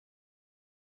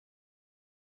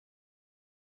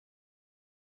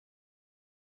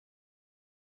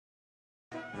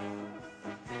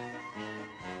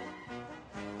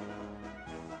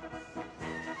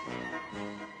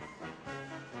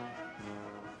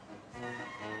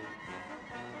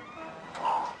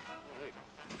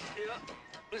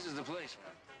This is the place,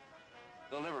 man.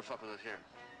 They'll never fuck with us here.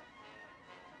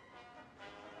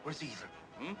 Where's the ether?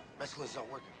 Mescaline's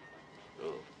not working.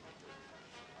 Oh.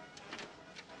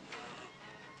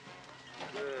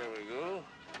 There we go.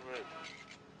 Right.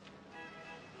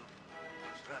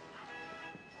 Strap.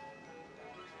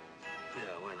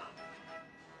 Yeah, why not?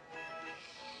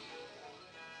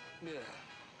 Yeah.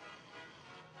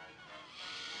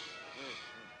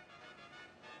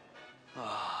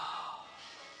 Ah,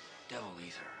 devil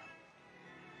ether.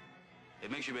 It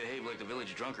makes you behave like the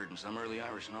village drunkard in some early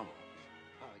Irish novel.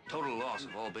 Total loss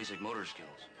of all basic motor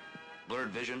skills.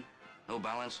 Blurred vision, no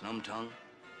balance, numb tongue.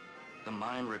 The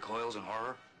mind recoils in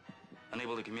horror,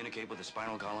 unable to communicate with the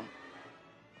spinal column.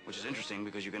 Which is interesting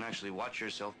because you can actually watch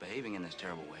yourself behaving in this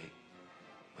terrible way,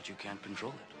 but you can't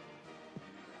control it.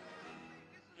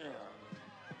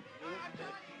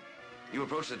 You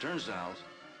approach the turnstiles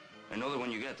and know that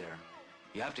when you get there,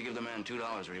 you have to give the man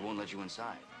 $2 or he won't let you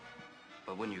inside.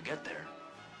 But when you get there,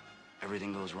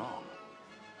 everything goes wrong.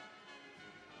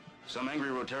 Some angry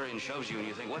Rotarian shoves you and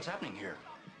you think, what's happening here?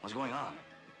 What's going on?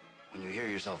 When you hear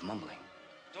yourself mumbling.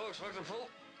 Don't expect a pull.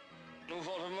 No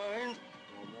fault of mine.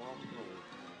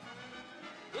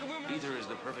 Good women. Ether is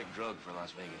the perfect drug for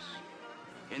Las Vegas.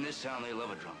 In this town, they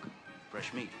love a drunk.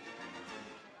 Fresh meat.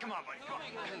 Come on, buddy. Come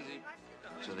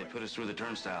on. So they put us through the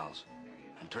turnstiles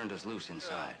and turned us loose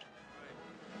inside.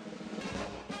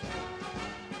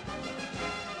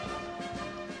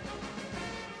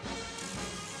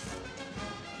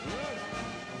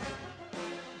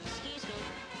 Excuse me.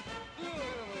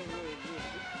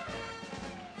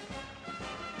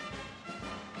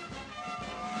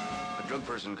 A drug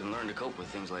person can learn to cope with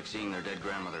things like seeing their dead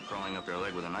grandmother crawling up their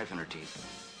leg with a knife in her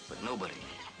teeth. But nobody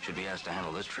should be asked to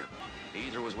handle this trip. The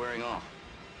ether was wearing off.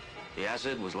 The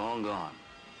acid was long gone.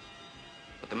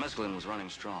 But the mescaline was running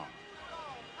strong.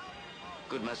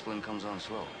 Good mescaline comes on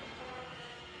slow.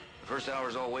 The first hour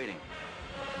is all waiting.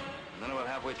 And then about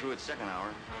halfway through its second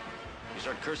hour, you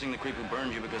start cursing the creep who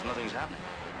burned you because nothing's happening.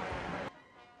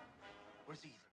 Where's the ether?